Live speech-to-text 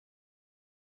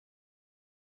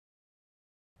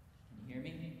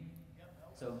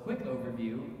So quick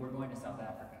overview, we're going to South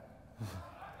Africa.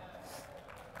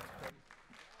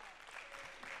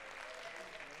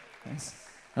 Nice.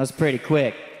 That was pretty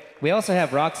quick. We also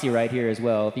have Roxy right here as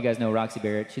well. If you guys know Roxy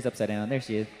Barrett, she's upside down. There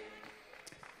she is.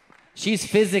 She's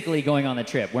physically going on the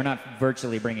trip. We're not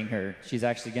virtually bringing her. She's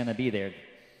actually going to be there.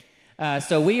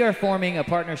 So we are forming a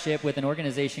partnership with an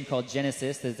organization called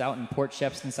Genesis that's out in Port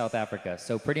Shepstone, South Africa.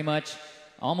 So pretty much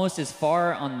almost as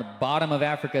far on the bottom of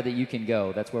Africa that you can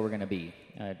go. That's where we're going to be,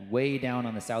 way down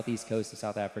on the southeast coast of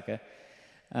South Africa.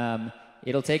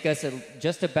 It'll take us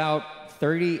just about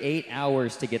 38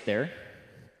 hours to get there.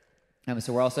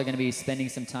 So we're also going to be spending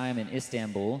some time in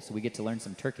Istanbul, so we get to learn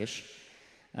some Turkish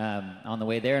on the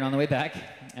way there and on the way back.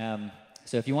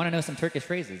 So if you want to know some Turkish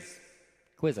phrases,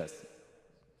 quiz us.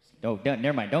 Oh,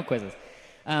 never mind, don't quiz us.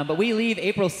 But we leave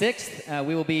April 6th.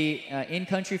 We will be in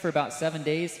country for about 7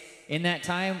 days. In that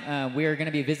time, we are going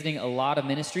to be visiting a lot of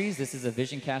ministries. This is a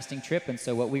vision casting trip, and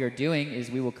so what we are doing is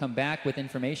we will come back with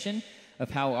information of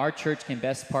how our church can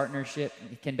best partner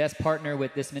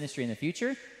with this ministry in the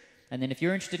future. And then if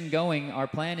you're interested in going, our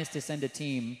plan is to send a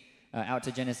team out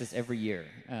to Genesis every year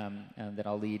that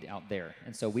I'll lead out there.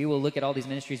 And so we will look at all these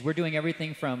ministries. We're doing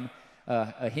everything from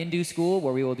a Hindu school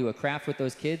where we will do a craft with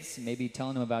those kids, maybe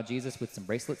telling them about Jesus with some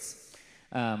bracelets,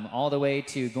 all the way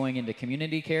to going into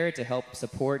community care to help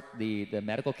support the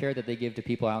medical care that they give to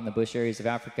people out in the bush areas of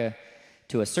Africa,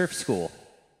 to a surf school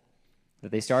that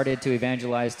they started to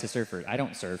evangelize to surfers. I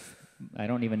don't surf. I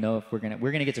don't even know if we're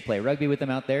gonna get to play rugby with them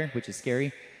out there, which is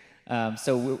scary.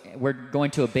 So we're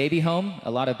going to a baby home.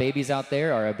 A lot of babies out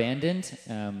there are abandoned,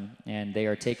 and they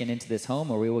are taken into this home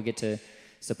where we will get to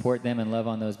support them and love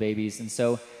on those babies. And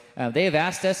so they have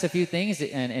asked us a few things,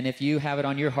 and if you have it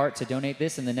on your heart to donate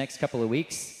this in the next couple of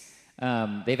weeks,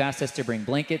 they've asked us to bring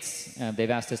blankets. They've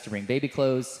asked us to bring baby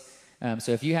clothes.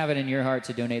 So if you have it in your heart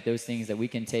to donate those things that we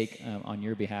can take on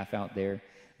your behalf out there,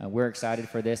 we're excited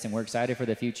for this, and we're excited for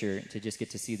the future to just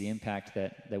get to see the impact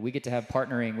that we get to have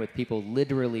partnering with people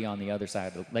literally on the other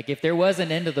side. Like if there was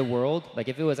an end of the world, like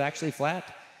if it was actually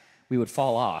flat, we would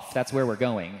fall off. That's where we're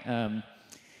going.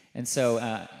 And so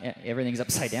everything's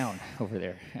upside down over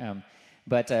there.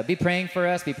 But be praying for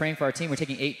us. Be praying for our team. We're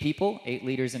taking 8 people, 8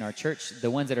 leaders in our church.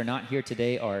 The ones that are not here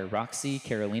today are Roxy,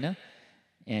 Carolina,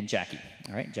 and Jackie.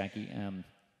 All right, Jackie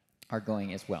are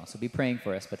going as well. So be praying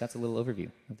for us. But that's a little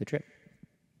overview of the trip.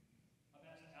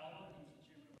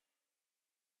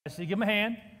 So give him a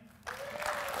hand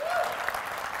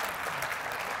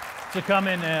to come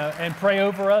in and pray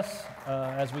over us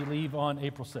as we leave on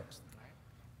April 6th.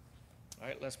 All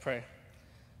right, let's pray.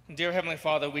 Dear Heavenly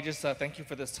Father, we just thank you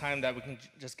for this time that we can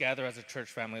just gather as a church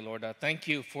family, Lord. Thank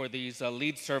you for these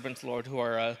lead servants, Lord, who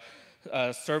are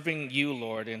serving you,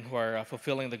 Lord, and who are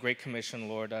fulfilling the Great Commission,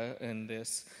 Lord, in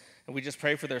this. And we just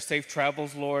pray for their safe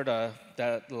travels, Lord,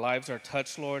 that lives are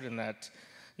touched, Lord, and that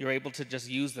you're able to just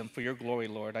use them for your glory,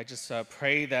 Lord. I just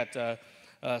pray that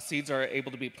seeds are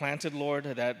able to be planted, Lord,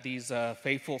 that these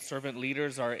faithful servant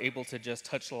leaders are able to just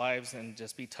touch lives and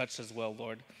just be touched as well,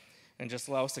 Lord. And just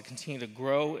allow us to continue to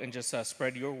grow and just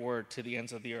spread your word to the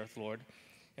ends of the earth, Lord.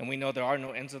 And we know there are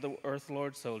no ends of the earth,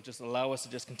 Lord, so just allow us to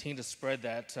just continue to spread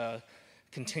that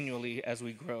continually as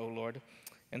we grow, Lord.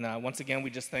 And once again,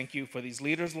 we just thank you for these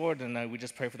leaders, Lord, and we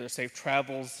just pray for their safe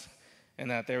travels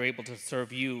and that they're able to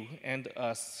serve you and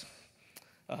us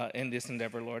in this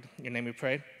endeavor, Lord. In your name we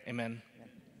pray. Amen.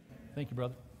 Thank you,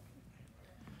 brother.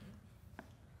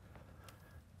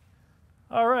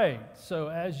 All right, so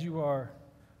as you are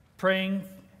praying,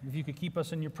 if you could keep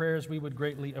us in your prayers, we would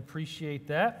greatly appreciate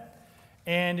that.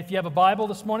 And if you have a Bible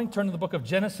this morning, turn to the book of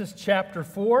Genesis chapter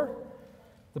 4.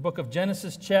 The book of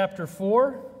Genesis chapter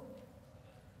 4.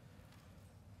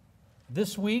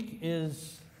 This week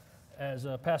is, as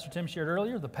Pastor Tim shared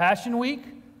earlier, the Passion Week.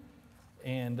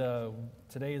 And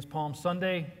today is Palm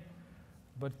Sunday.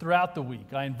 But throughout the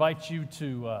week, I invite you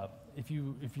to, if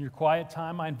your quiet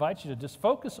time, I invite you to just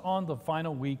focus on the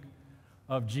final week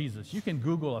of Jesus. You can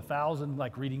Google 1,000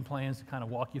 reading plans to kind of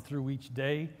walk you through each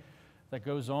day that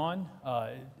goes on.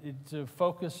 To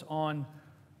focus on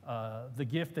the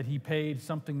gift that he paid,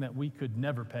 something that we could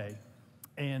never pay.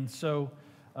 And so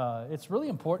it's really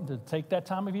important to take that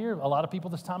time of year. A lot of people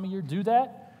this time of year do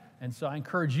that. And so I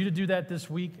encourage you to do that this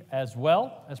week as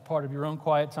well, as part of your own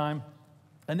quiet time.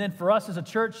 And then for us as a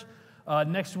church,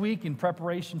 next week in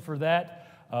preparation for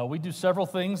that, we do several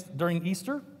things during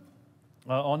Easter.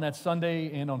 On that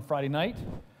Sunday and on Friday night.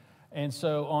 And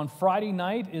so on Friday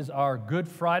night is our Good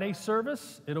Friday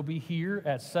service. It'll be here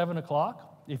at 7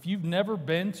 o'clock. If you've never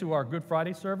been to our Good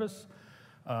Friday service,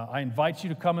 I invite you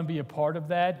to come and be a part of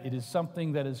that. It is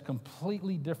something that is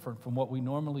completely different from what we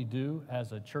normally do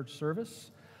as a church service.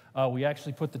 We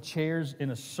actually put the chairs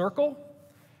in a circle,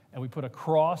 and we put a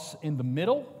cross in the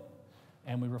middle,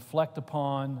 and we reflect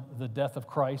upon the death of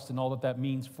Christ and all that that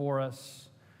means for us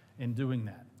in doing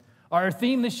that. Our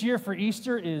theme this year for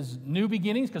Easter is New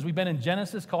Beginnings, because we've been in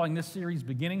Genesis calling this series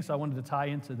Beginnings, so I wanted to tie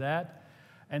into that.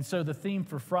 And so the theme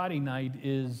for Friday night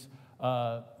is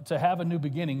to have a new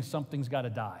beginning, something's got to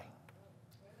die.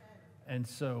 And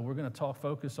so we're going to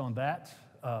focus on that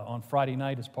on Friday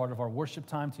night as part of our worship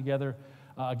time together.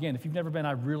 Again, if you've never been,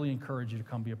 I really encourage you to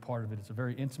come be a part of it. It's a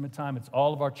very intimate time. It's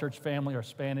all of our church family, our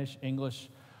Spanish, English.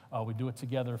 We do it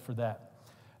together for that.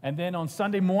 And then on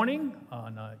Sunday morning,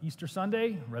 on Easter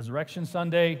Sunday, Resurrection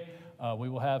Sunday, we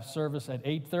will have service at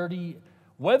 8:30,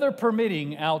 weather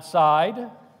permitting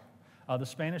outside. The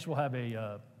Spanish will have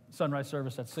a sunrise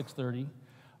service at 6:30.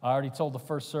 I already told the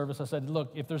first service, I said,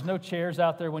 look, if there's no chairs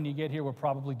out there when you get here, we're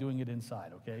probably doing it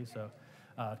inside, okay? So,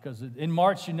 because in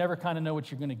March, you never kind of know what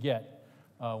you're going to get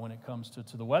when it comes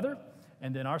to the weather.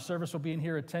 And then our service will be in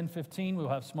here at 10:15. We'll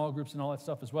have small groups and all that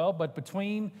stuff as well. But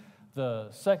between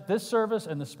this service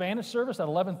and the Spanish service at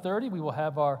 11:30, we will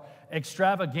have our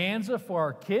extravaganza for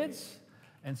our kids.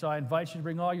 And so I invite you to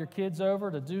bring all your kids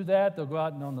over to do that. They'll go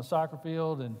out on the soccer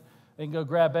field and they can go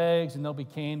grab eggs, and there'll be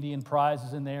candy and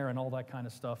prizes in there and all that kind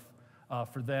of stuff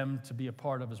for them to be a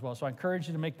part of as well. So I encourage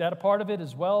you to make that a part of it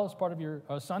as well as part of your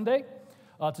Sunday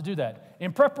to do that.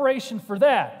 In preparation for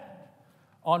that,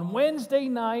 on Wednesday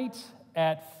night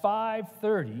at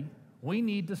 5:30, we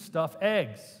need to stuff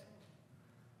eggs.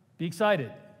 Be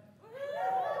excited.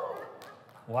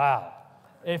 Wow.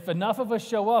 If enough of us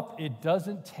show up, it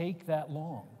doesn't take that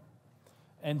long.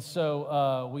 And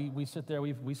so we sit there,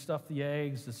 we stuff the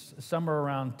eggs. Some are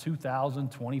around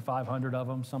 2,000, 2,500 of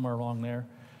them, somewhere along there.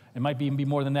 It might even be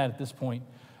more than that at this point.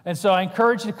 And so I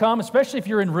encourage you to come, especially if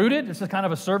you're in Rooted. This is kind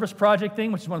of a service project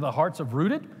thing, which is one of the hearts of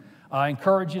Rooted. I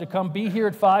encourage you to come be here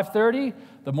at 5:30.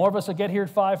 The more of us that get here at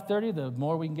 5:30, the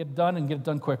more we can get done and get it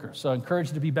done quicker. So I encourage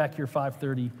you to be back here at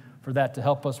 5:30 for that to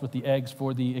help us with the eggs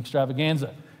for the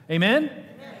extravaganza. Amen? Amen.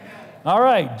 All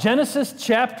right, Genesis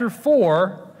chapter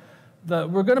 4.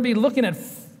 We're going to be looking at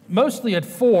mostly at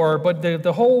 4, but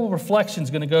the whole reflection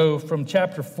is going to go from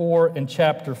chapter 4 and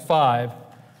chapter 5.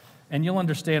 And you'll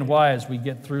understand why as we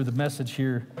get through the message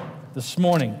here this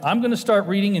morning. I'm going to start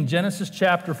reading in Genesis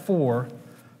chapter 4,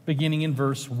 beginning in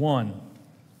verse 1.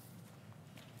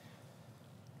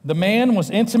 The man was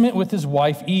intimate with his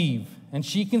wife Eve, and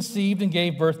she conceived and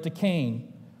gave birth to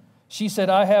Cain. She said,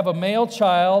 I have a male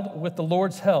child with the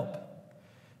Lord's help.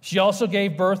 She also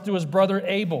gave birth to his brother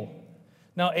Abel.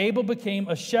 Now Abel became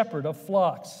a shepherd of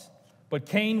flocks, but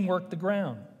Cain worked the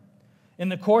ground. In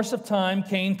the course of time,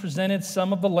 Cain presented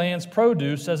some of the land's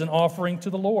produce as an offering to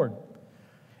the Lord.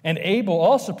 And Abel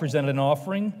also presented an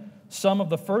offering, some of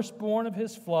the firstborn of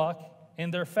his flock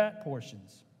and their fat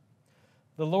portions.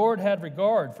 The Lord had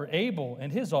regard for Abel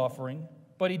and his offering,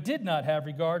 but he did not have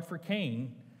regard for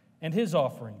Cain and his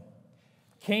offering.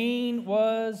 Cain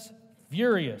was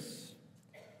furious,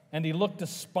 and he looked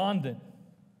despondent.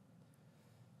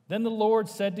 Then the Lord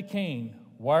said to Cain,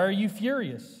 why are you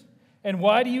furious? And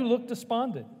why do you look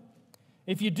despondent?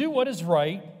 If you do what is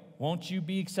right, won't you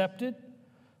be accepted?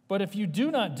 But if you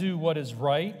do not do what is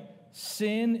right,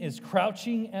 sin is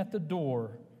crouching at the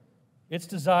door. Its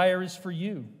desire is for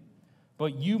you,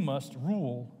 but you must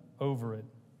rule over it.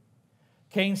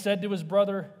 Cain said to his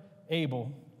brother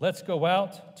Abel, let's go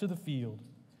out to the field.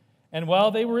 And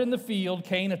while they were in the field,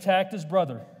 Cain attacked his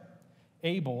brother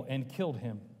Abel and killed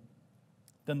him.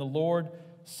 Then the Lord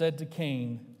said to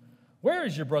Cain, where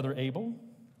is your brother Abel?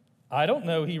 I don't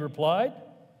know, he replied.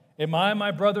 Am I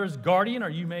my brother's guardian, or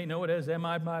you may know it as, am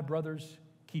I my brother's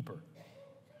keeper?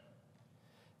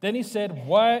 Then he said,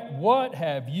 what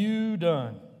have you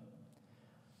done?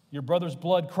 Your brother's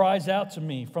blood cries out to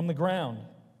me from the ground.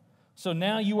 So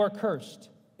now you are cursed,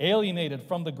 alienated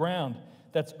from the ground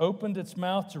that's opened its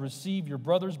mouth to receive your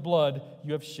brother's blood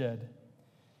you have shed.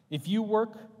 If you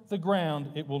work the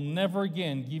ground, it will never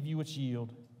again give you its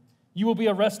yield. You will be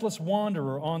a restless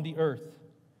wanderer on the earth.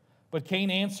 But Cain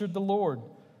answered the Lord,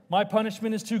 my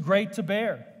punishment is too great to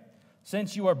bear,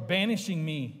 since you are banishing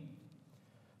me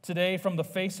today from the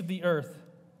face of the earth,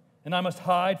 and I must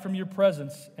hide from your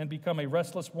presence and become a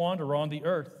restless wanderer on the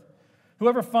earth.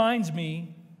 Whoever finds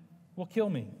me will kill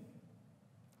me.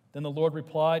 Then the Lord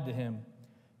replied to him,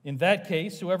 in that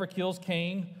case, whoever kills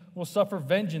Cain will suffer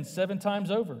vengeance 7 times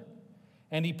over.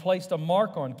 And he placed a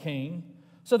mark on Cain,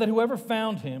 so that whoever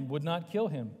found him would not kill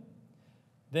him.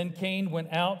 Then Cain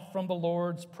went out from the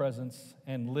Lord's presence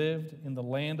and lived in the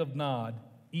land of Nod,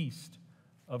 east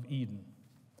of Eden.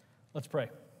 Let's pray.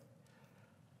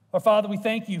 Our Father, we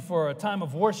thank you for a time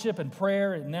of worship and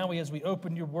prayer, and now as we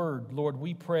open your word, Lord,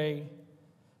 we pray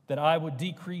that I would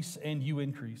decrease and you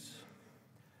increase.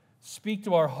 Speak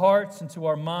to our hearts and to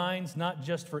our minds, not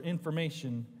just for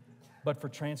information, but for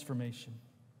transformation.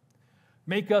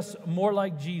 Make us more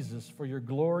like Jesus for your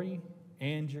glory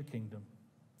and your kingdom.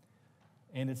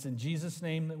 And it's in Jesus'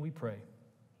 name that we pray.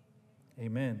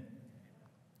 Amen.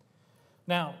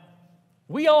 Now,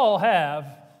 we all have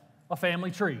a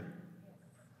family tree.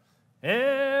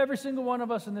 Every single one of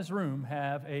us in this room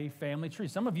have a family tree.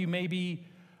 Some of you may be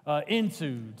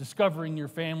into discovering your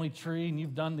family tree, and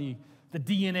you've done the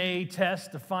DNA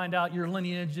test to find out your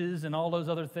lineages and all those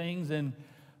other things, and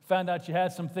found out you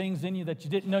had some things in you that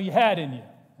you didn't know you had in you,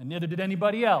 and neither did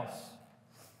anybody else.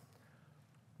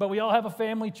 But we all have a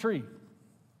family tree.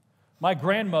 My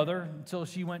grandmother, until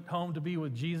she went home to be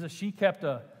with Jesus, she kept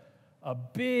a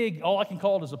big, all I can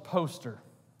call it is a poster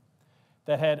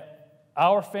that had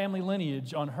our family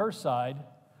lineage on her side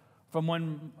from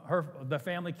when the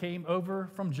family came over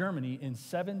from Germany in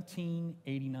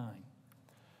 1789.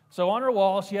 So on her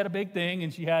wall, she had a big thing,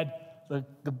 and she had the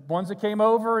ones that came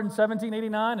over in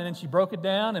 1789, and then she broke it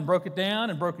down and broke it down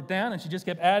and broke it down, and she just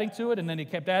kept adding to it, and then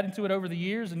it kept adding to it over the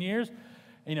years and years.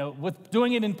 You know, with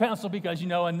doing it in pencil, because, you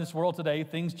know, in this world today,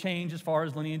 things change as far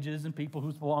as lineages and people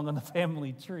who belong on the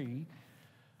family tree.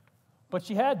 But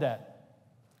she had that.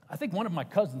 I think one of my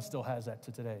cousins still has that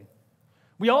to today.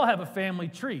 We all have a family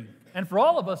tree. And for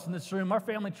all of us in this room, our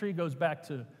family tree goes back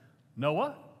to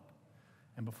Noah.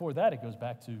 And before that, it goes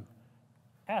back to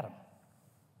Adam.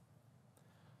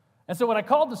 And so what I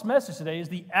called this message today is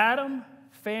the Adam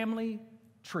family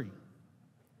tree.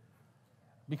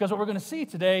 Because what we're going to see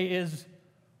today is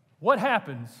what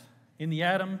happens in the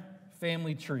Adam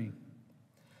family tree.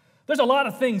 There's a lot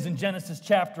of things in Genesis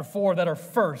chapter 4 that are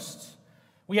first.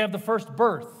 We have the first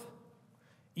birth.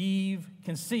 Eve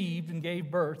conceived and gave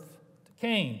birth to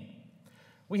Cain.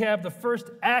 We have the first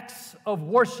acts of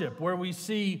worship where we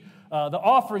see the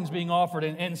offerings being offered,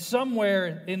 and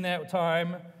somewhere in that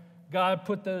time, God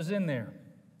put those in there.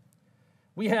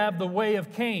 We have the way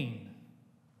of Cain,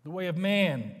 the way of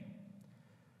man.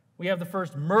 We have the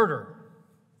first murder.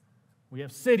 We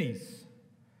have cities.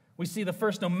 We see the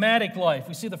first nomadic life.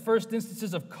 We see the first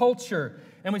instances of culture.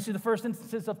 And we see the first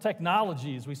instances of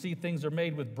technologies. We see things are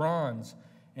made with bronze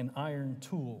and iron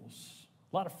tools.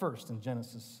 A lot of first in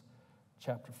Genesis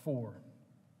chapter 4.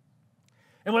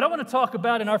 And what I want to talk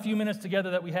about in our few minutes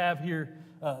together that we have here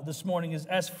this morning is,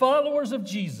 as followers of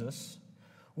Jesus,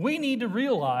 we need to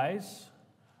realize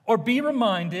or be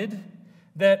reminded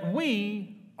that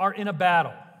we are in a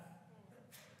battle.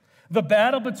 The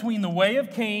battle between the way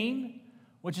of Cain,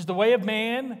 which is the way of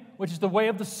man, which is the way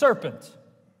of the serpent,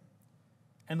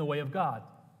 and the way of God.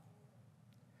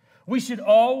 We should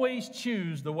always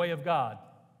choose the way of God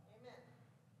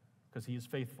because He is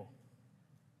faithful.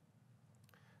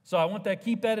 So I want to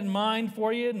keep that in mind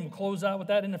for you, and we'll close out with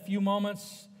that in a few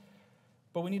moments.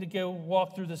 But we need to go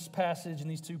walk through this passage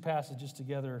and these two passages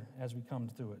together as we come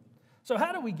through it. So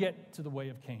how do we get to the way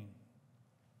of Cain?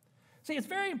 See, it's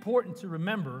very important to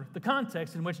remember the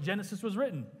context in which Genesis was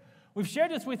written. We've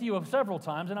shared this with you several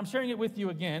times, and I'm sharing it with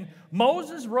you again.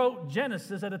 Moses wrote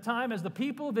Genesis at a time as the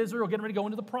people of Israel were getting ready to go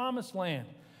into the promised land.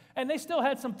 And they still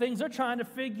had some things they're trying to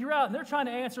figure out, and they're trying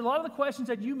to answer a lot of the questions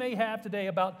that you may have today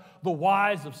about the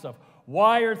whys of stuff.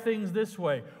 Why are things this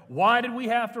way? Why did we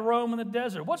have to roam in the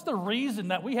desert? What's the reason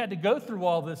that we had to go through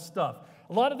all this stuff?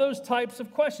 A lot of those types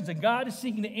of questions, and God is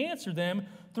seeking to answer them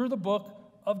through the book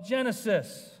of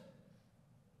Genesis.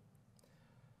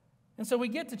 And so we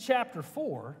get to chapter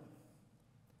 4,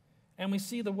 and we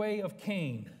see the way of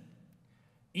Cain.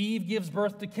 Eve gives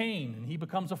birth to Cain, and he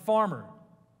becomes a farmer.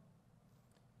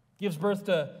 Gives birth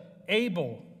to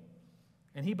Abel,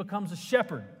 and he becomes a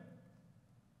shepherd.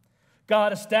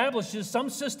 God establishes some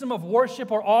system of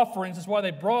worship or offerings. That's why they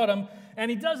brought him.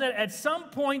 And he does that at some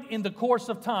point in the course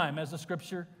of time, as the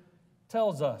scripture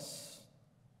tells us.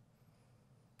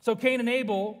 So Cain and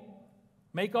Abel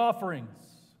make offerings.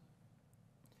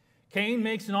 Cain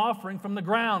makes an offering from the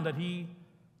ground that he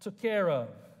took care of.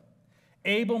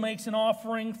 Abel makes an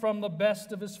offering from the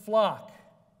best of his flock.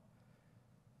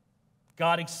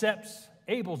 God accepts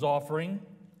Abel's offering,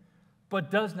 but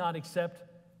does not accept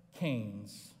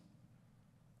Cain's.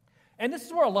 And this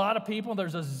is where a lot of people,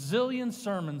 there's a zillion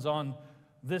sermons on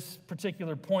this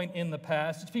particular point in the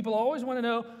passage. People always want to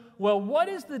know, well, what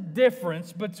is the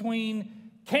difference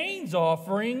between Cain's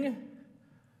offering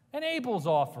and Abel's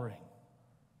offering?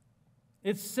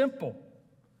 It's simple.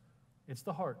 It's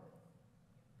the heart.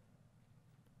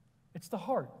 It's the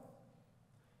heart.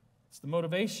 It's the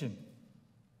motivation.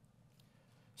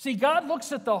 See, God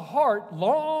looks at the heart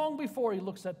long before he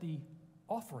looks at the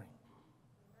offering.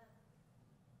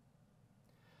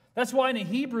 That's why in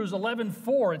Hebrews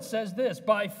 11:4 it says this,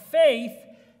 by faith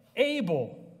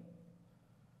Abel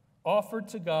offered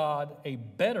to God a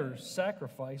better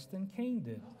sacrifice than Cain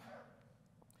did.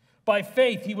 By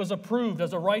faith he was approved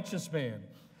as a righteous man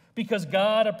because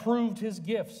God approved his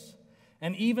gifts.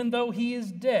 And even though he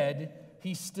is dead,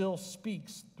 he still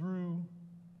speaks through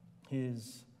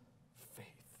his faith.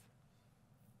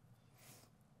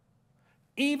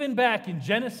 Even back in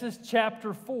Genesis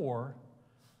chapter 4,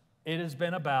 it has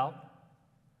been about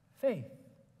faith.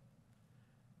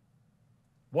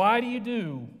 Why do you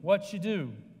do what you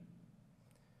do?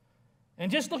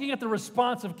 And just looking at the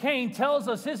response of Cain tells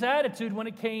us his attitude when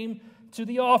it came to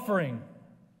the offering.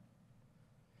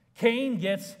 Cain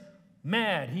gets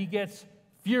mad. He gets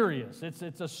furious.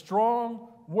 It's a strong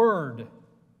word.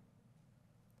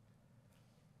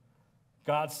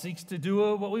 God seeks to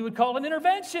do what we would call an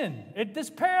intervention. This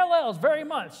parallels very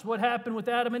much what happened with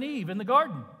Adam and Eve in the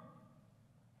garden.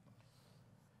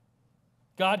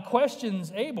 God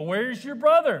questions Abel, where's your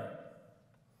brother?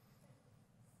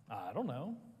 I don't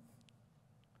know.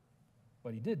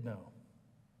 But he did know.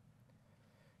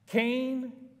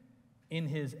 Cain, in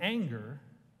his anger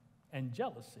and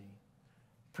jealousy,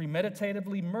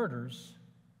 premeditatively murders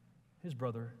his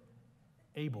brother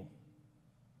Abel.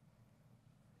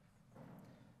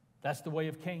 That's the way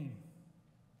of Cain.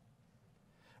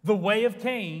 The way of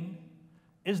Cain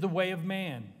is the way of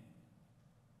man.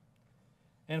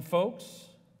 And folks,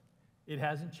 it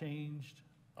hasn't changed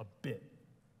a bit.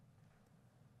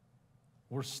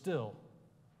 We're still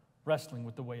wrestling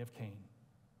with the way of Cain.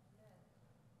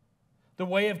 The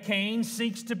way of Cain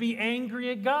seeks to be angry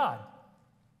at God.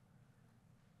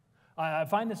 I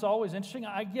find this always interesting.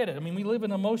 I get it. I mean, we live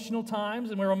in emotional times,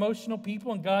 and we're emotional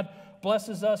people, and God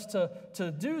blesses us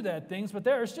to do that things. But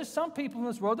there's just some people in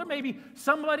this world. There may be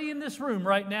somebody in this room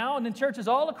right now, and in churches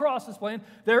all across this land.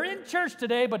 They're in church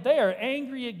today, but they are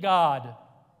angry at God.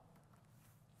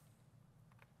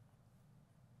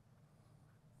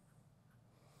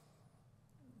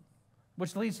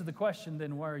 Which leads to the question,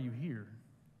 then, why are you here?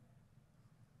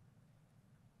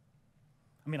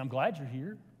 I mean, I'm glad you're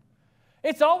here.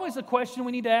 It's always a question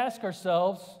we need to ask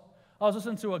ourselves. I was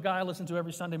listening to a guy I listen to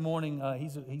every Sunday morning.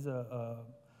 He's a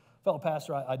fellow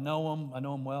pastor. I know him. I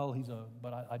know him well.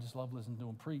 But I just love listening to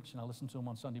him preach, and I listen to him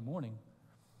on Sunday morning.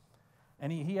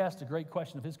 And he asked a great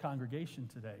question of his congregation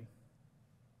today.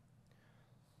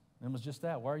 And it was just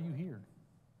that. Why are you here?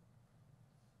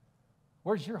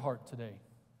 Where's your heart today?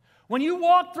 When you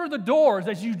walked through the doors,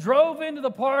 as you drove into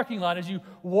the parking lot, as you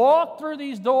walked through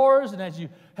these doors, and as you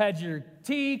had your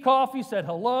tea, coffee, said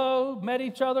hello, met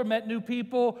each other, met new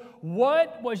people,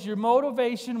 what was your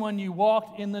motivation when you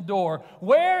walked in the door?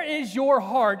 Where is your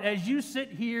heart as you sit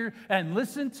here and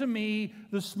listen to me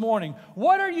this morning?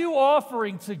 What are you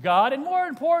offering to God? And more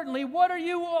importantly,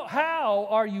 how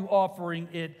are you offering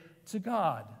it to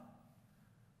God?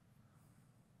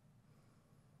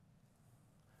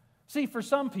 See, for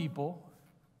some people,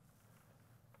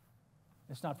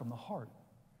 it's not from the heart.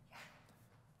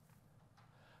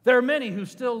 There are many who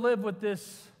still live with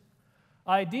this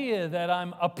idea that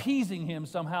I'm appeasing him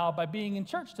somehow by being in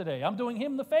church today. I'm doing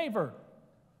him the favor.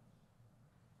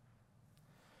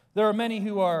 There are many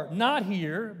who are not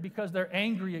here because they're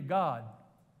angry at God.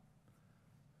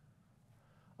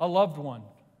 A loved one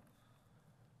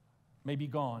may be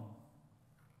gone.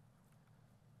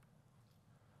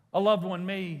 A loved one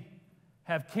may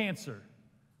have cancer.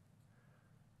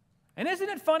 And isn't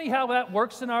it funny how that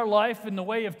works in our life in the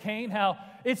way of Cain? How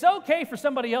it's okay for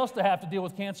somebody else to have to deal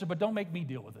with cancer, but don't make me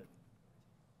deal with it.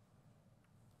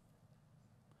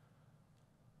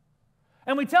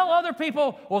 And we tell other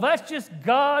people, well, that's just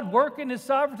God working His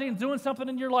sovereignty and doing something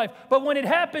in your life. But when it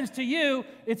happens to you,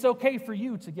 it's okay for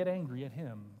you to get angry at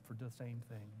Him for the same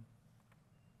thing.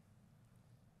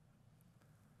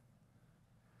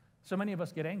 So many of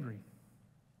us get angry.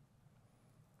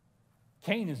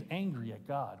 Cain is angry at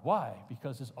God. Why?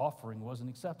 Because his offering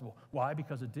wasn't acceptable. Why?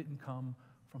 Because it didn't come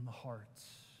from the heart.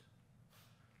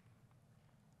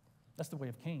 That's the way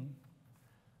of Cain.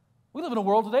 We live in a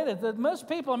world today that most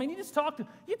people, I mean, you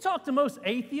talk to most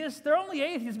atheists, they're only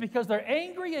atheists because they're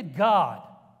angry at God.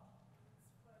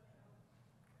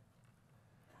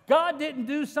 God didn't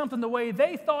do something the way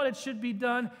they thought it should be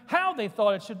done, how they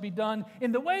thought it should be done,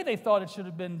 in the way they thought it should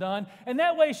have been done. And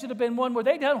that way should have been one where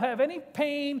they don't have any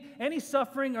pain, any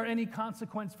suffering, or any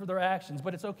consequence for their actions.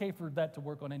 But it's okay for that to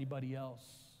work on anybody else.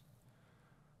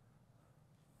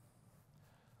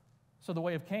 So the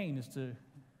way of Cain is to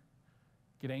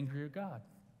get angry at God.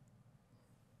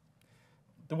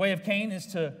 The way of Cain is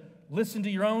to listen to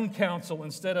your own counsel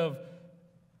instead of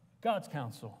God's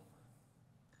counsel.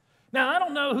 Now, I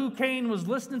don't know who Cain was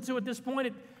listening to at this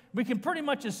point. We can pretty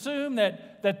much assume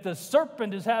that the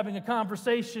serpent is having a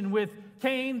conversation with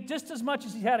Cain just as much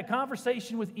as he had a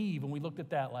conversation with Eve, and we looked at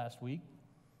that last week.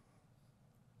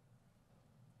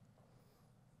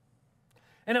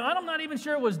 And I'm not even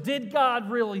sure it was, did God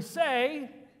really say,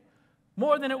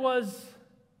 more than it was,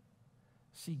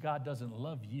 see, God doesn't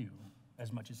love you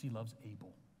as much as he loves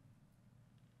Abel.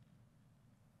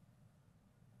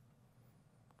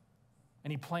 And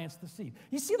he plants the seed.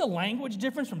 You see the language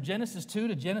difference from Genesis 2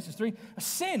 to Genesis 3?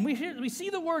 Sin. We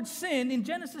see the word sin in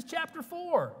Genesis chapter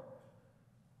 4.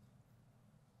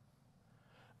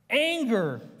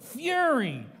 Anger,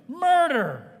 fury,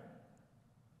 murder,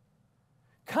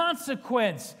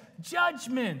 consequence,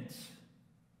 judgment.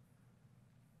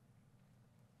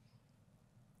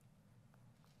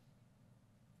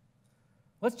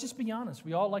 Let's just be honest.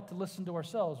 We all like to listen to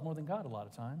ourselves more than God a lot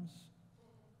of times.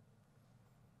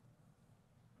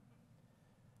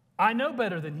 I know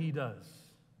better than he does.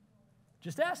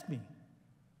 Just ask me.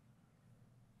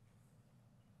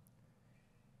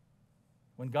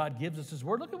 When God gives us his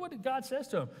word, look at what God says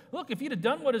to him. Look, if you'd have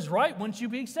done what is right, wouldn't you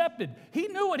be accepted? He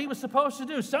knew what he was supposed to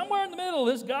do. Somewhere in the middle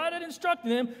of this, God had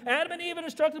instructed him, Adam and Eve had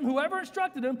instructed him, whoever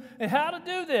instructed him, and how to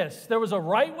do this. There was a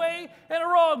right way and a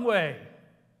wrong way.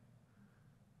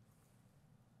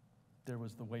 There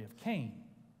was the way of Cain,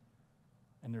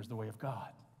 and there's the way of God.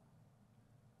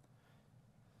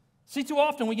 See, too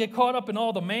often we get caught up in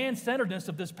all the man-centeredness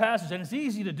of this passage, and it's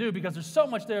easy to do because there's so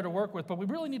much there to work with, but we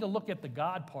really need to look at the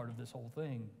God part of this whole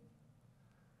thing.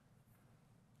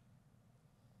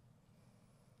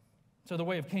 So the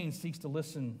way of Cain seeks to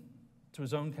listen to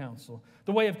his own counsel.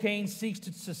 The way of Cain seeks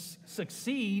to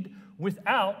succeed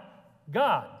without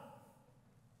God.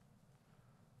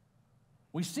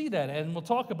 We see that, and we'll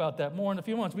talk about that more in a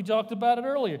few months. We talked about it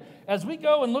earlier. As we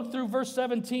go and look through verse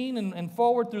 17 and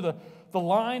forward through the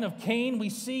line of Cain, we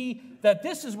see that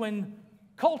this is when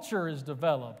culture is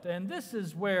developed, and this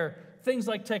is where things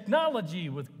like technology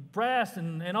with brass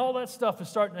and all that stuff is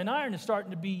starting, and iron is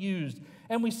starting to be used.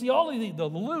 And we see all of the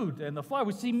lute and the fire.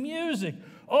 We see music.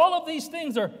 All of these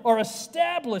things are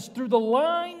established through the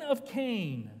line of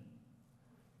Cain.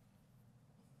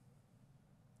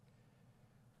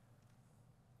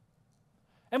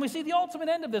 And we see the ultimate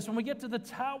end of this when we get to the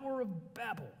Tower of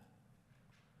Babel.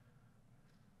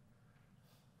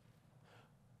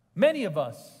 Many of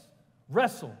us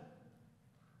wrestle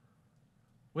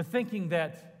with thinking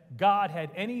that God had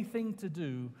anything to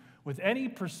do with any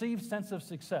perceived sense of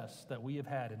success that we have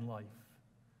had in life.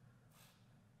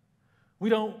 We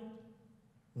don't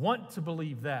want to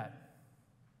believe that.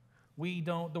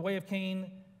 The way of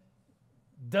Cain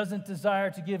doesn't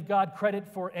desire to give God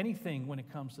credit for anything when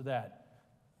it comes to that.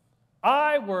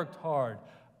 I worked hard.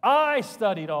 I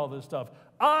studied all this stuff.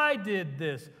 I did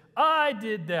this. I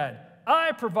did that.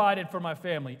 I provided for my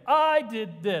family. I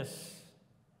did this.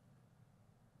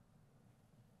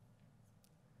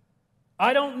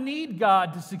 I don't need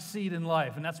God to succeed in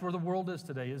life. And that's where the world is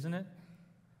today, isn't it?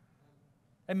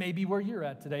 And maybe where you're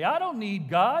at today. I don't need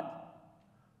God.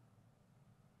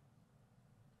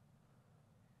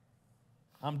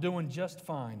 I'm doing just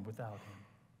fine without him.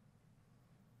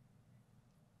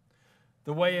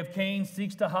 The way of Cain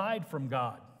seeks to hide from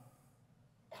God.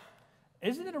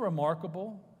 Isn't it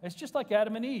remarkable? It's just like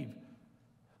Adam and Eve.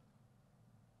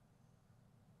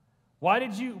 Why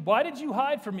did you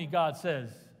hide from me, God says?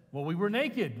 Well, we were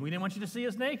naked. We didn't want you to see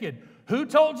us naked. Who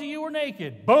told you were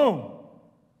naked? Boom.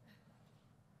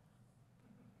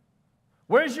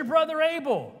 Where's your brother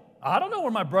Abel? I don't know where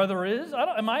my brother is.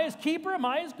 Am I his keeper? Am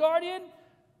I his guardian?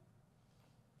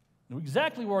 Knew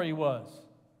exactly where he was.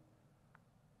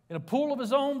 In a pool of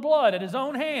his own blood, at his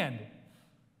own hand,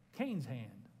 Cain's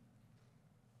hand.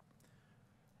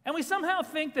 And we somehow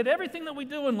think that everything that we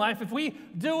do in life, if we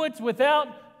do it without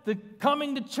the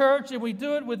coming to church, if we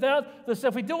do it without the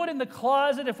stuff, if we do it in the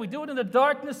closet, if we do it in the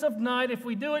darkness of night, if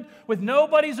we do it with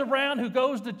nobody's around who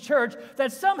goes to church,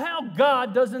 that somehow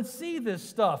God doesn't see this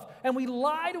stuff. And we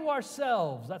lie to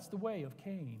ourselves. That's the way of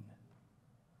Cain.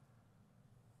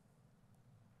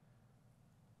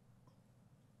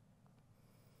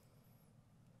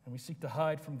 And we seek to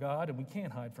hide from God, and we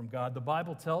can't hide from God. The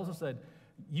Bible tells us that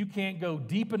you can't go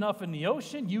deep enough in the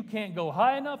ocean, you can't go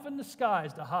high enough in the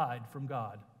skies to hide from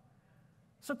God.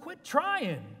 So quit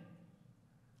trying.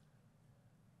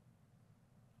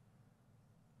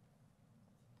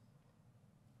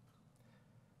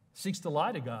 Seeks to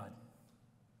lie to God.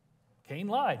 Cain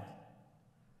lied.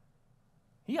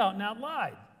 He out and out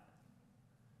lied.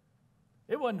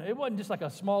 It wasn't just like a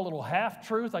small little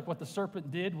half-truth like what the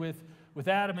serpent did with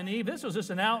Adam and Eve. This was just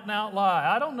an out-and-out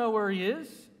lie. I don't know where he is.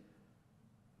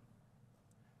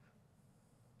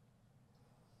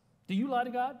 Do you lie to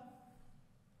God?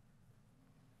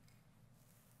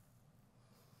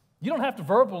 You don't have to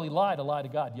verbally lie to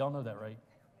God. Y'all know that, right?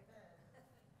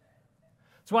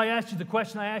 That's why I asked you the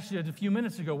question I asked you a few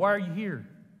minutes ago. Why are you here?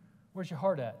 Where's your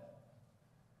heart at?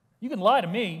 You can lie to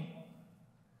me.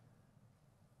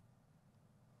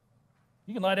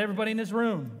 You can lie to everybody in this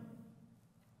room.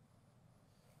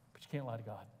 But you can't lie to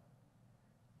God.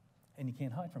 And you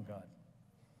can't hide from God.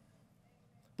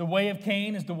 The way of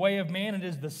Cain is the way of man. It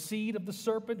is the seed of the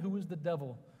serpent, who is the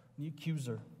devil, the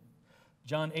accuser.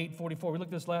 John 8:44. We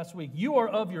looked at this last week. You are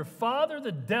of your father,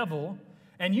 the devil,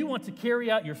 and you want to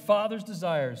carry out your father's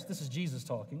desires. This is Jesus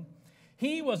talking.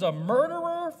 He was a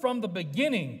murderer from the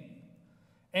beginning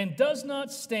and does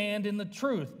not stand in the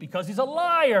truth because he's a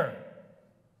liar.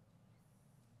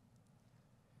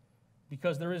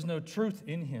 Because there is no truth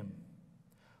in him.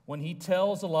 When he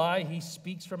tells a lie, he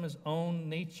speaks from his own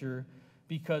nature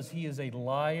because he is a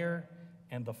liar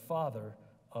and the father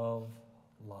of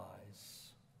lies.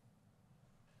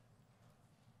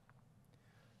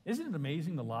 Isn't it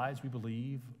amazing the lies we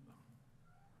believe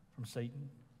from Satan?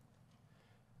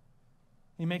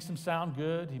 He makes them sound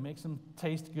good. He makes them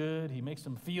taste good. He makes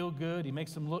them feel good. He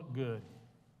makes them look good.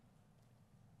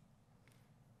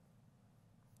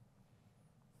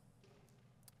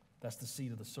 That's the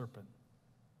seed of the serpent.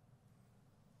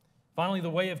 Finally,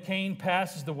 the way of Cain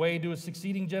passes the way to his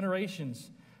succeeding generations.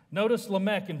 Notice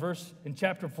Lamech in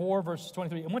chapter 4, verses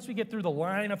 23. And once we get through the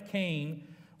line of Cain,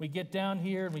 we get down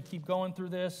here and we keep going through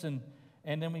this, and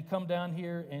then we come down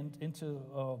here and into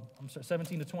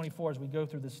 17 to 24 as we go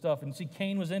through this stuff. And see,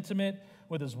 Cain was intimate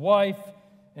with his wife,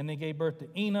 and they gave birth to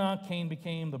Enoch. Cain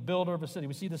became the builder of a city.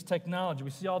 We see this technology.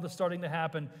 We see all this starting to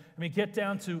happen. And we get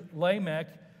down to Lamech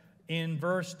in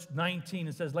verse 19.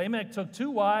 It says, Lamech took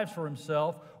 2 wives for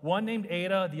himself, one named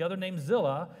Adah, the other named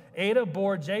Zillah. Adah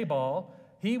bore Jabal.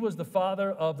 He was the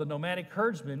father of the nomadic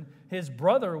herdsmen. His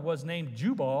brother was named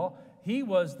Jubal. He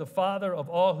was the father of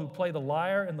all who play the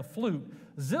lyre and the flute.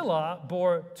 Zillah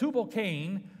bore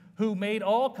Tubal-Cain, who made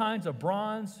all kinds of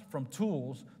bronze from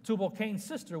tools. Tubal-Cain's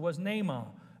sister was Naamah.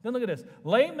 Then look at this.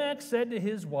 Lamech said to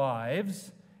his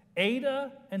wives,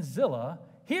 Adah and Zillah,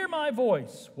 hear my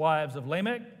voice, wives of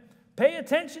Lamech. Pay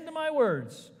attention to my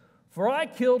words, for I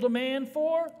killed a man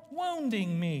for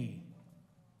wounding me.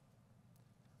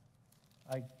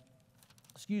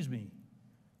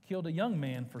 Killed a young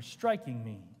man for striking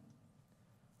me.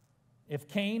 If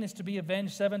Cain is to be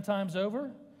avenged 7 times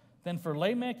over, then for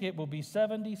Lamech it will be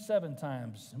 77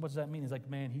 times. And what does that mean? He's like,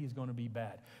 man, he's going to be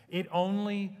bad. It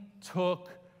only took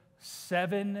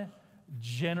 7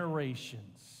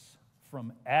 generations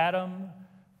from Adam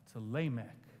to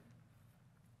Lamech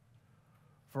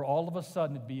for all of a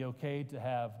sudden it'd be okay to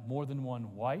have more than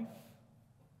one wife,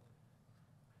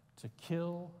 to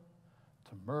kill,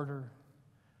 to murder,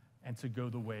 and to go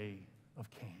the way of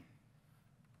Cain.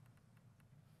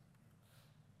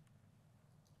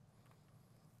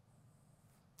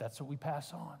 That's what we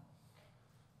pass on.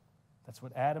 That's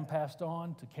what Adam passed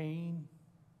on to Cain,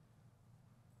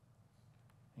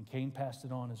 and Cain passed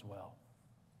it on as well.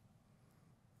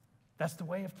 That's the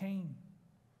way of Cain.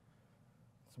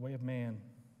 It's the way of man.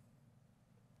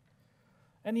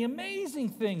 And the amazing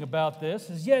thing about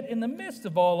this is, yet in the midst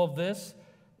of all of this,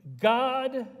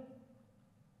 God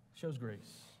shows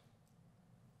grace.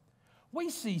 We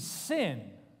see sin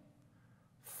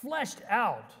fleshed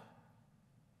out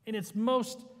in its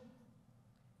most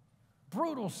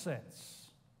brutal sense.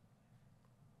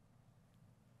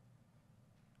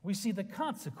 We see the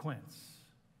consequence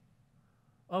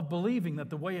of believing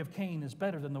that the way of Cain is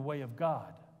better than the way of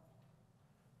God.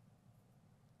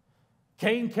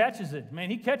 Cain catches it.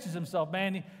 Man, he catches himself.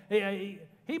 Man,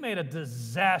 he made a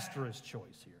disastrous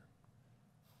choice here.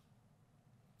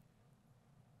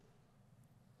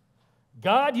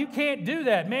 God, you can't do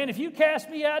that. Man, if you cast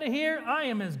me out of here, I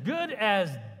am as good as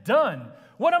done.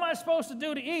 What am I supposed to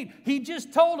do to eat? He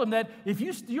just told him that if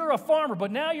you're a farmer,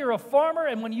 but now you're a farmer,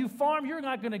 and when you farm, you're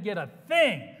not going to get a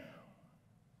thing.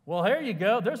 Well, there you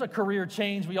go. There's a career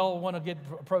change we all want to get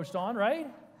approached on, right?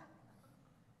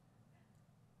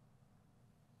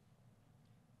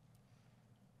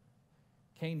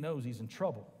 Cain knows he's in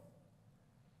trouble.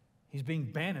 He's being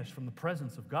banished from the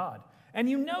presence of God. And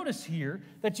you notice here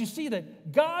that you see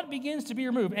that God begins to be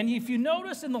removed. And if you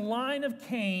notice in the line of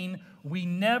Cain, we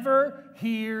never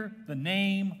hear the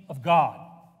name of God.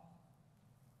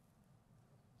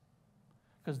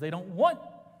 Because they don't want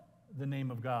the name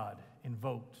of God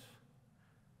invoked.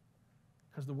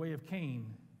 Because the way of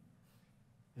Cain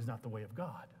is not the way of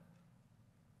God.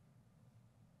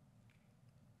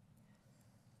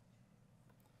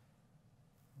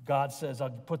 God says, I'll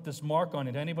put this mark on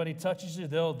it. Anybody touches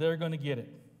it, they're going to get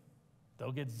it.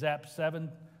 They'll get zapped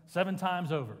seven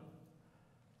times over.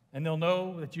 And they'll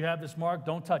know that you have this mark,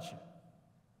 don't touch it.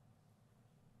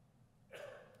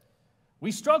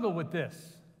 We struggle with this.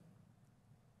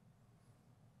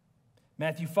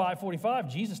 Matthew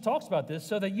 5:45, Jesus talks about this,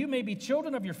 so that you may be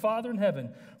children of your Father in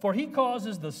heaven. For he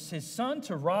causes his sun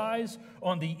to rise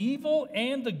on the evil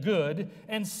and the good,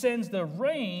 and sends the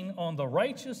rain on the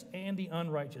righteous and the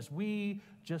unrighteous. We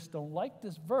just don't like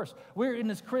this verse. We're in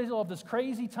this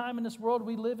crazy time in this world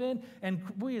we live in, and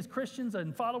we as Christians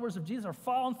and followers of Jesus are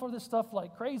falling for this stuff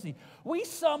like crazy. We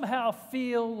somehow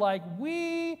feel like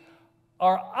we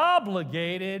are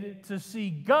obligated to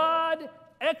see God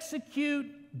execute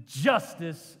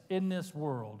justice in this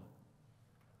world.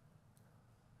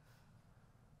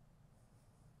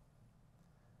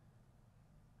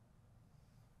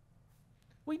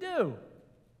 We do.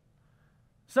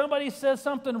 Somebody says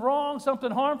something wrong, something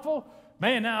harmful.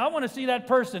 Man, now I want to see that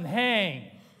person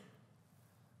hang.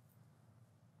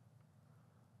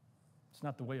 It's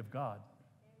not the way of God.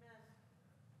 Amen.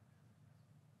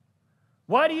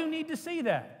 Why do you need to see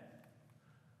that?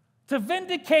 To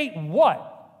vindicate what?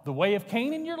 The way of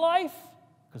Cain in your life?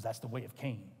 Because that's the way of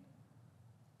Cain.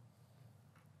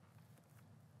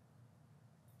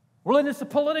 We're in this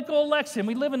political election.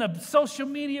 We live in a social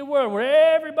media world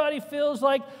where everybody feels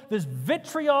like there's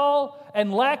vitriol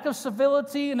and lack of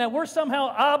civility and that we're somehow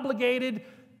obligated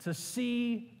to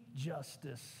see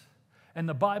justice. And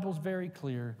the Bible's very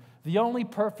clear. The only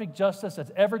perfect justice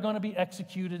that's ever going to be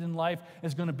executed in life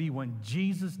is going to be when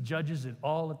Jesus judges it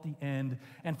all at the end.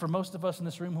 And for most of us in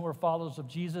this room who are followers of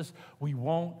Jesus, we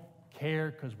won't care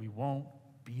because we won't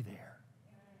be there.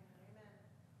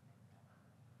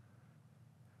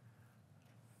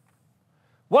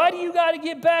 Why do you got to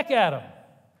get back at him?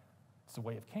 It's the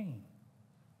way of Cain.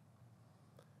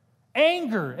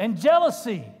 Anger and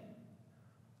jealousy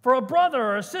for a brother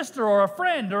or a sister or a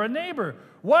friend or a neighbor.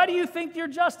 Why do you think you're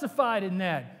justified in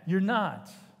that? You're not.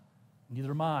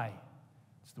 Neither am I.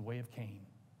 It's the way of Cain.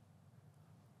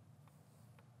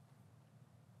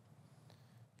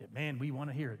 Yet, man, we want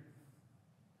to hear it.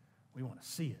 We want to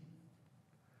see it.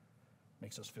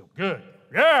 Makes us feel good.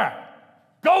 Yeah!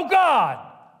 Go God!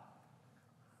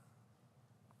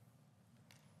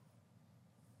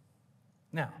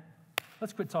 Now,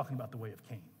 let's quit talking about the way of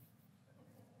Cain.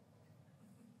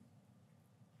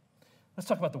 Let's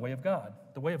talk about the way of God.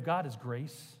 The way of God is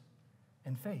grace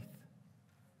and faith.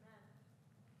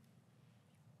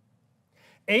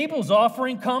 Abel's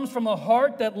offering comes from a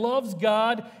heart that loves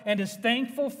God and is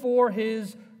thankful for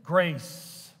his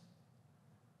grace.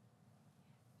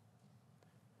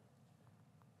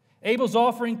 Abel's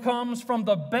offering comes from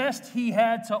the best he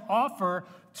had to offer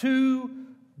to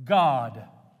God.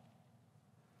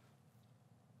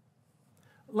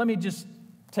 Let me just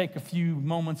take a few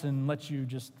moments and let you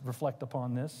just reflect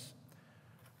upon this.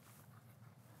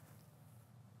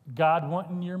 God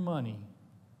wanting your money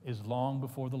is long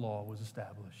before the law was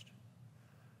established.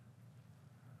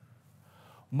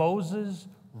 Moses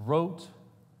wrote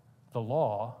the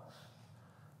law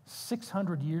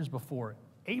 600 years before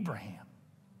Abraham.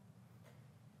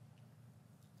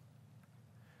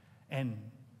 And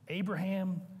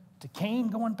Abraham to Cain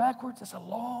going backwards, that's a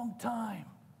long time.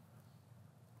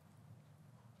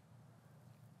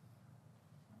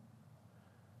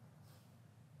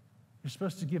 You're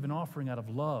supposed to give an offering out of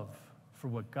love for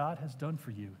what God has done for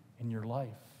you in your life,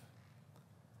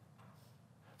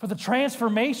 for the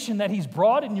transformation that He's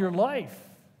brought in your life.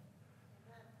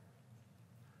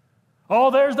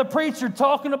 Oh, there's the preacher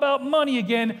talking about money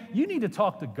again. You need to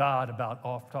talk to God about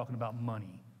talking about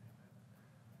money.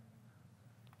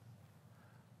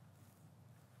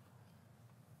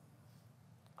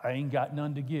 I ain't got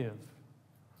none to give.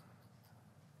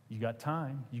 You got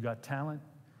time, you got talent,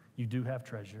 you do have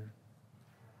treasure.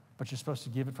 But you're supposed to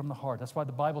give it from the heart. That's why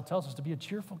the Bible tells us to be a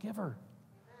cheerful giver.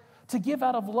 To give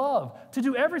out of love. To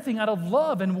do everything out of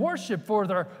love and worship for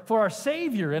our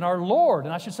Savior and our Lord.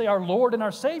 And I should say our Lord and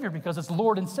our Savior because it's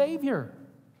Lord and Savior.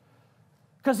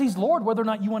 Because He's Lord whether or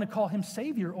not you want to call Him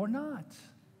Savior or not.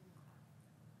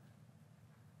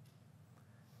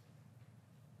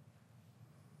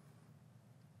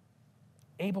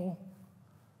 Abel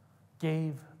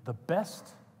gave the best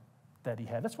that he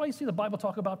had. That's why you see the Bible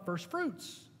talk about first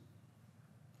fruits.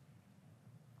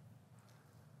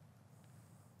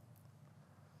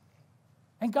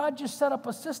 And God just set up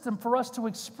a system for us to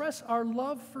express our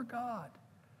love for God.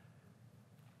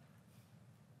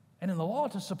 and in the law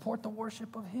to support the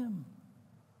worship of Him.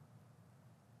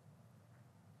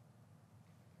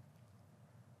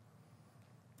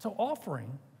 So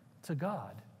offering to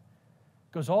God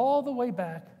goes all the way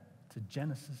back to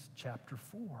Genesis chapter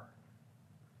 4.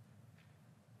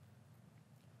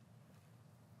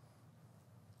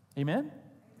 Amen?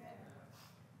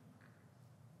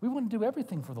 We want to do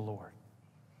everything for the Lord.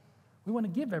 We want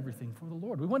to give everything for the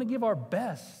Lord. We want to give our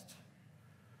best.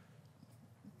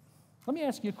 Let me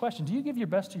ask you a question. Do you give your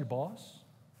best to your boss?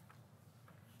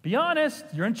 Be honest,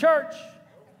 you're in church.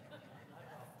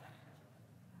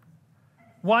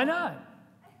 Why not?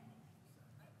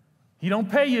 He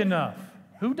don't pay you enough.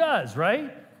 Who does,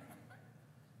 right?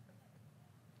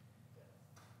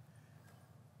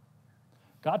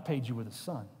 God paid you with His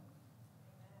Son.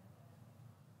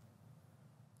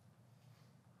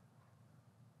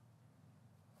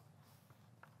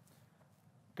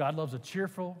 God loves a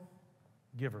cheerful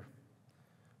giver,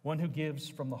 one who gives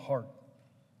from the heart.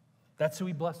 That's who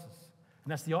He blesses,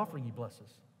 and that's the offering He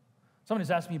blesses.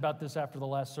 Somebody's asked me about this after the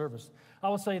last service. I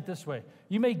will say it this way.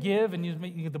 You may give, and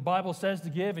the Bible says to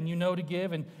give, and you know to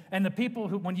give, and the people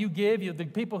who, when you give, the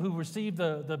people who receive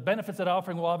the benefits of that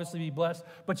offering will obviously be blessed,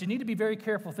 but you need to be very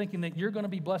careful thinking that you're going to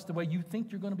be blessed the way you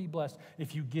think you're going to be blessed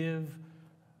if you give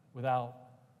without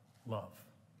love.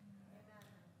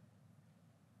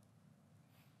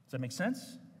 Does that make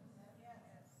sense?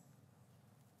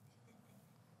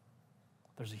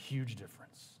 There's a huge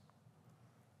difference.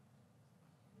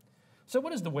 So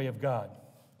what is the way of God?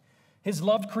 His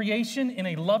loved creation in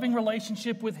a loving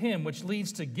relationship with Him, which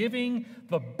leads to giving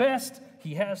the best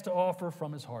He has to offer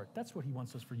from His heart. That's what He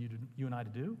wants us for you and I to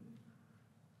do.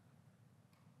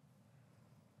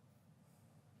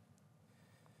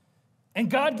 And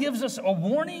God gives us a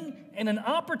warning and an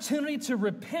opportunity to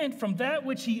repent from that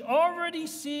which He already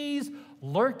sees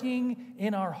lurking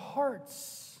in our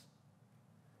hearts.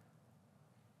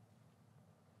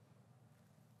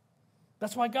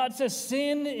 That's why God says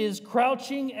sin is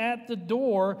crouching at the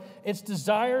door. Its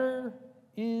desire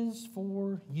is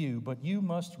for you, but you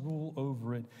must rule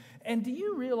over it. And do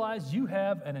you realize you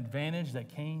have an advantage that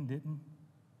Cain didn't?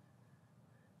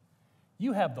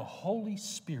 You have the Holy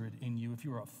Spirit in you if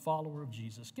you're a follower of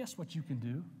Jesus. Guess what you can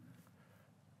do?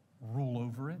 Rule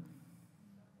over it.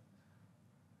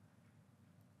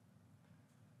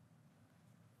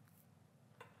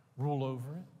 Rule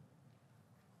over it.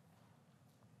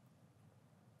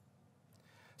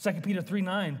 2 Peter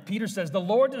 3:9, Peter says, "The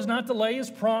Lord does not delay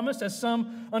His promise, as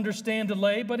some understand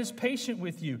delay, but is patient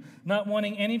with you, not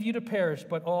wanting any of you to perish,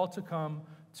 but all to come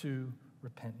to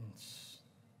repentance."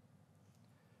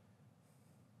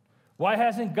 Why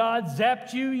hasn't God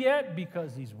zapped you yet?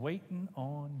 Because He's waiting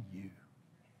on you.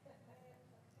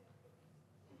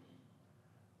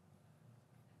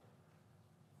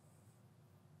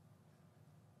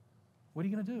 What are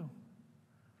you going to do?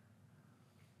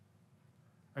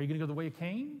 Are you going to go the way of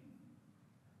Cain?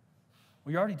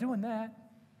 Well, you're already doing that.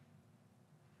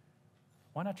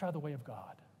 Why not try the way of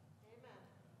God? Amen.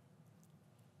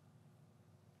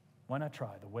 Why not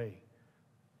try the way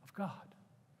of God?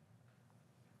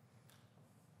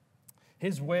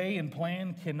 His way and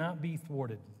plan cannot be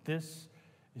thwarted. This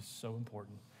is so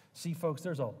important. See, folks,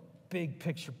 there's a big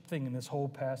picture thing in this whole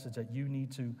passage that you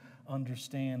need to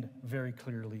understand very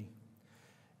clearly.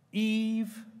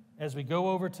 Eve, as we go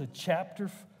over to chapter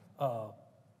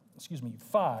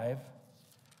 5,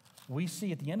 we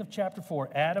see at the end of chapter 4,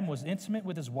 Adam was intimate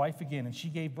with his wife again, and she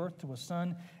gave birth to a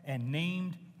son and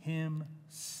named him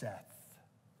Seth.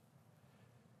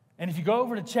 And if you go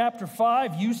over to chapter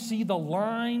 5, you see the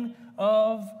line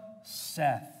of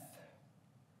Seth.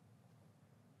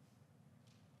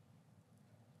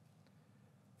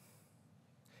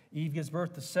 Eve gives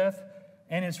birth to Seth,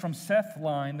 and it's from Seth's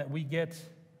line that we get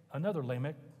another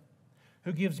Lamech,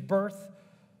 who gives birth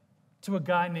to a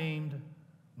guy named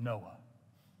Noah.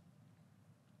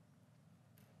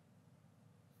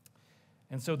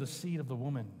 And so the seed of the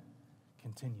woman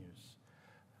continues.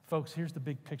 Folks, here's the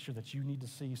big picture that you need to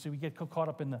see. So we get caught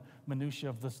up in the minutia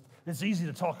of this. It's easy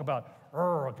to talk about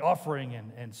offering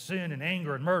and sin and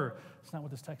anger and murder. It's not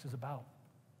what this text is about.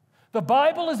 The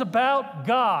Bible is about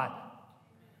God.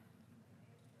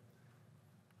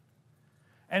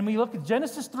 And we look at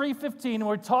Genesis 3:15,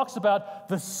 where it talks about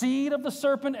the seed of the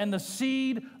serpent and the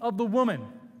seed of the woman.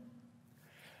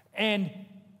 And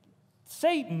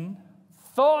Satan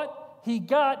thought he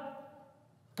got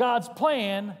God's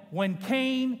plan when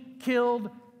Cain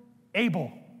killed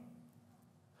Abel.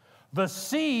 The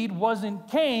seed wasn't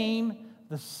Cain,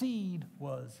 the seed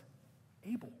was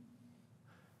Abel.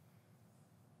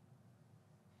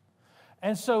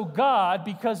 And so God,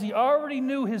 because He already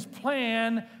knew His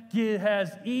plan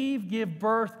has Eve give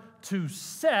birth to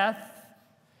Seth,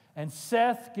 and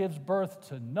Seth gives birth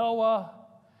to Noah.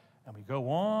 And we go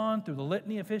on through the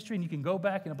litany of history, and you can go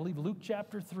back and I believe Luke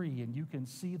chapter 3, and you can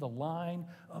see the line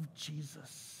of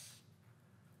Jesus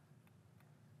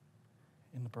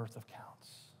in the birth of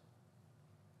counts.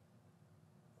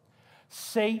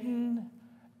 Satan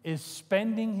is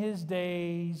spending his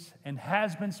days and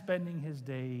has been spending his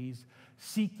days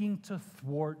seeking to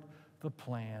thwart the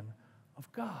plan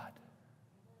of God.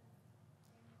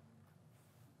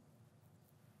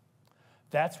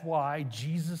 That's why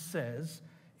Jesus says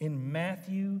in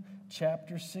Matthew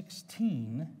chapter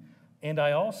 16, and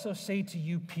I also say to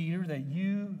you, Peter, that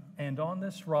you and on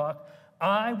this rock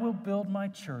I will build my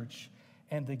church,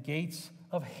 and the gates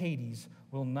of Hades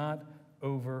will not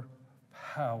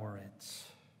overpower it.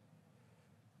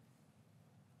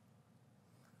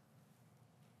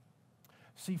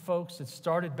 See, folks, it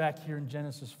started back here in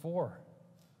Genesis 4.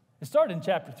 It started in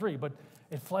chapter 3, but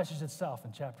it fleshes itself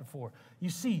in chapter 4. You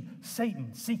see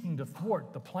Satan seeking to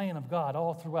thwart the plan of God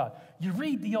all throughout. You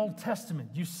read the Old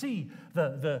Testament, you see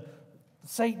the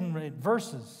Satan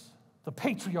versus the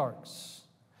patriarchs.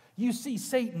 You see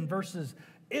Satan versus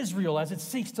Israel as it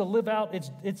seeks to live out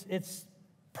its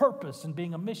purpose and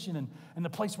being a mission and the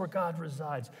place where God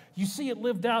resides. You see it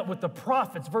lived out with the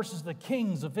prophets versus the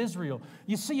kings of Israel.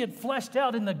 You see it fleshed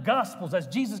out in the Gospels as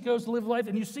Jesus goes to live life.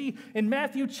 And you see in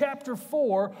Matthew chapter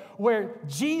 4 where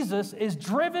Jesus is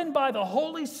driven by the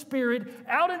Holy Spirit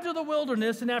out into the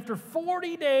wilderness, and after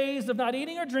 40 days of not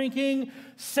eating or drinking,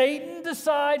 Satan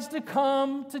decides to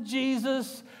come to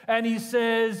Jesus and he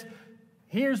says,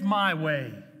 "Here's my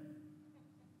way."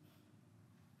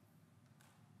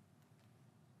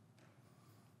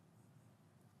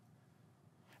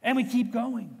 And we keep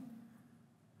going.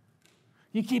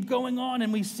 You keep going on,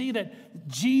 and we see that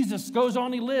Jesus goes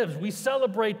on, he lives. We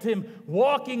celebrate him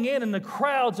walking in the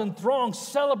crowds and throngs,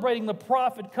 celebrating the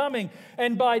prophet coming.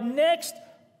 And by next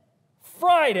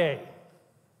Friday,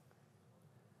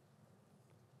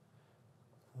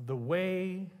 the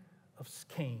way of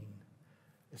Cain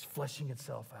is fleshing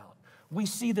itself out. We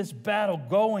see this battle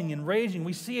going and raging.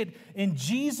 We see it in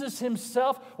Jesus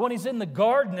himself when he's in the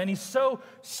garden and he's so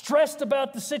stressed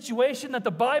about the situation that the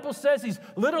Bible says he's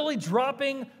literally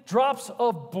dropping drops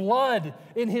of blood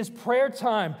in his prayer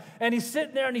time. And he's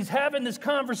sitting there and he's having this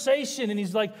conversation and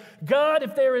he's like, "God,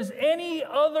 if there is any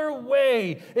other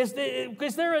way, is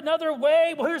there another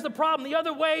way?" Well, here's the problem. The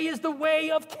other way is the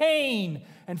way of Cain.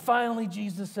 And finally,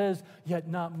 Jesus says, "Yet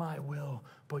not my will,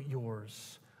 but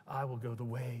yours. I will go the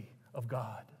way of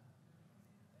God."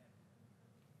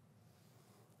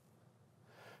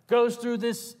 Goes through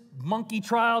this monkey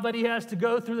trial that he has to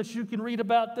go through that you can read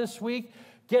about this week.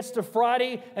 Gets to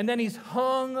Friday, and then he's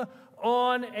hung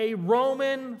on a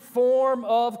Roman form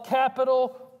of capital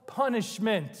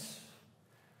punishment.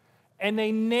 And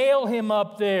they nail him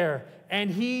up there, and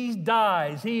he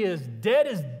dies. He is dead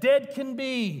as dead can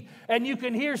be. And you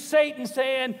can hear Satan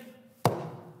saying,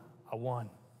 "I won."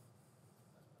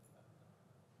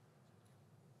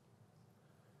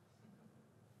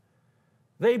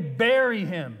 They bury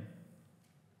him.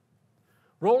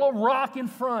 Roll a rock in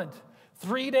front.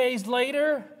 3 days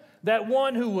later, that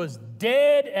one who was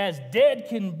dead as dead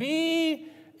can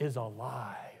be is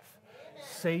alive. Amen.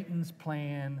 Satan's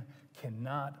plan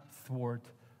cannot thwart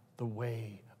the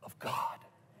way of God.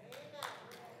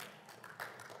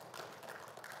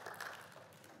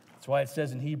 That's why it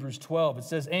says in Hebrews 12, it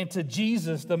says, "And to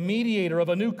Jesus, the mediator of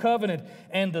a new covenant,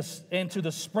 and to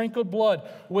the sprinkled blood,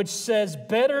 which says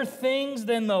better things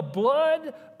than the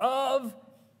blood of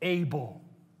Abel."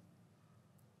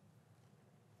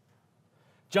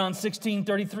 John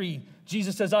 16:33,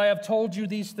 Jesus says, "I have told you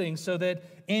these things so that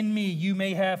in me you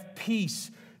may have peace.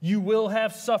 You will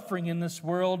have suffering in this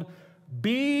world.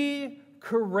 Be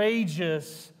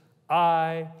courageous.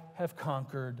 I have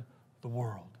conquered the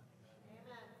world."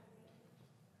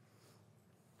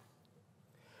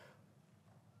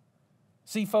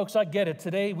 See, folks, I get it.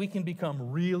 Today we can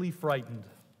become really frightened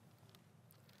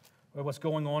by what's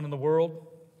going on in the world.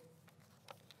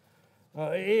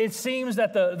 It seems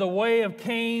that the way of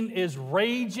Cain is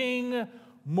raging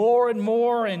more and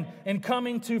more and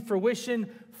coming to fruition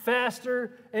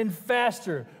faster and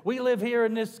faster. We live here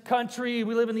in this country.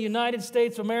 We live in the United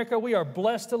States of America. We are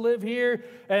blessed to live here.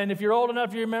 And if you're old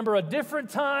enough, you remember a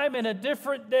different time and a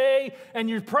different day, and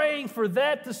you're praying for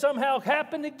that to somehow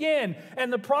happen again.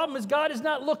 And the problem is God is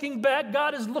not looking back.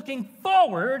 God is looking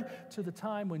forward to the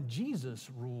time when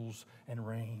Jesus rules and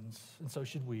reigns. And so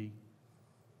should we.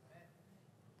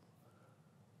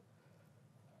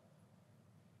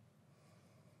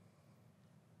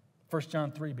 First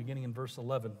John 3, beginning in verse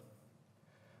 11.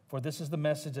 For this is the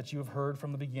message that you have heard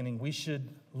from the beginning. We should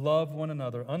love one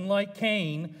another. Unlike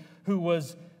Cain, who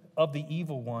was of the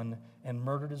evil one and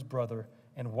murdered his brother.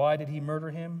 And why did he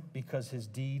murder him? Because his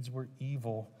deeds were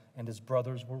evil and his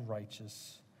brothers were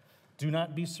righteous. Do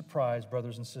not be surprised,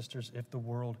 brothers and sisters, if the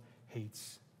world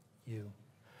hates you.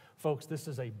 Folks, this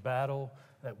is a battle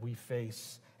that we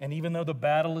face. And even though the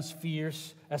battle is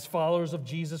fierce, as followers of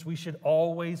Jesus, we should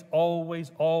always, always,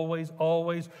 always,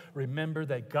 always remember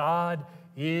that God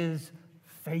is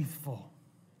faithful.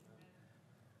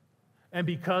 And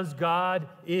because God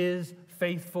is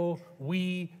faithful,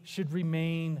 we should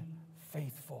remain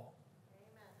faithful.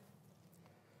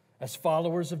 As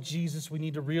followers of Jesus, we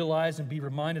need to realize and be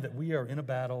reminded that we are in a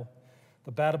battle.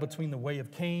 The battle between the way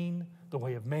of Cain, the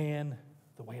way of man,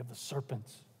 the way of the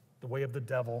serpent, the way of the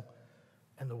devil,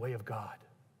 and the way of God.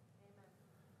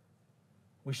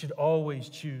 We should always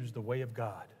choose the way of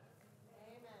God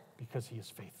because He is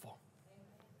faithful.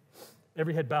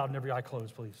 Every head bowed and every eye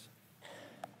closed, please.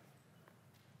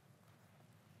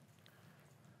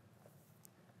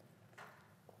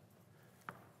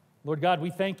 Lord God, we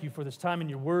thank you for this time in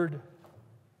your word.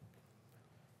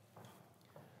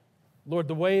 Lord,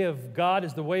 the way of God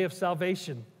is the way of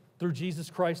salvation through Jesus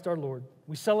Christ our Lord.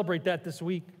 We celebrate that this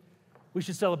week. We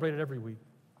should celebrate it every week.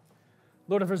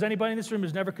 Lord, if there's anybody in this room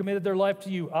who's never committed their life to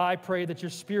you, I pray that your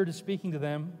Spirit is speaking to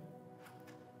them,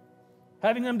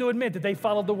 having them to admit that they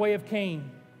followed the way of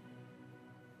Cain,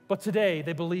 but today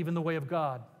they believe in the way of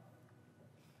God.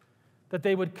 That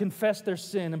they would confess their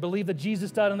sin and believe that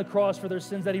Jesus died on the cross for their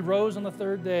sins, that He rose on the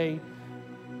third day,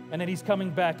 and that He's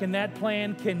coming back. And that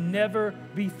plan can never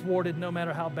be thwarted, no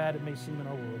matter how bad it may seem in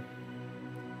our world.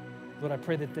 Lord, I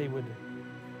pray that they would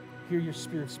hear your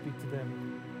Spirit speak to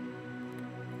them.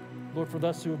 Lord, for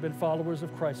us who have been followers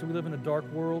of Christ, we live in a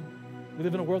dark world. We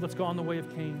live in a world that's gone the way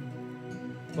of Cain.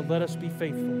 But let us be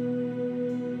faithful,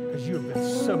 because you have been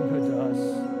so good to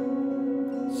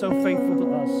us, so faithful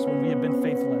to us when we have been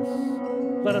faithless.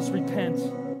 Let us repent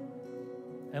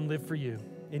and live for you.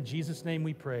 In Jesus' name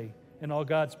we pray. And all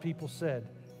God's people said,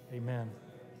 amen.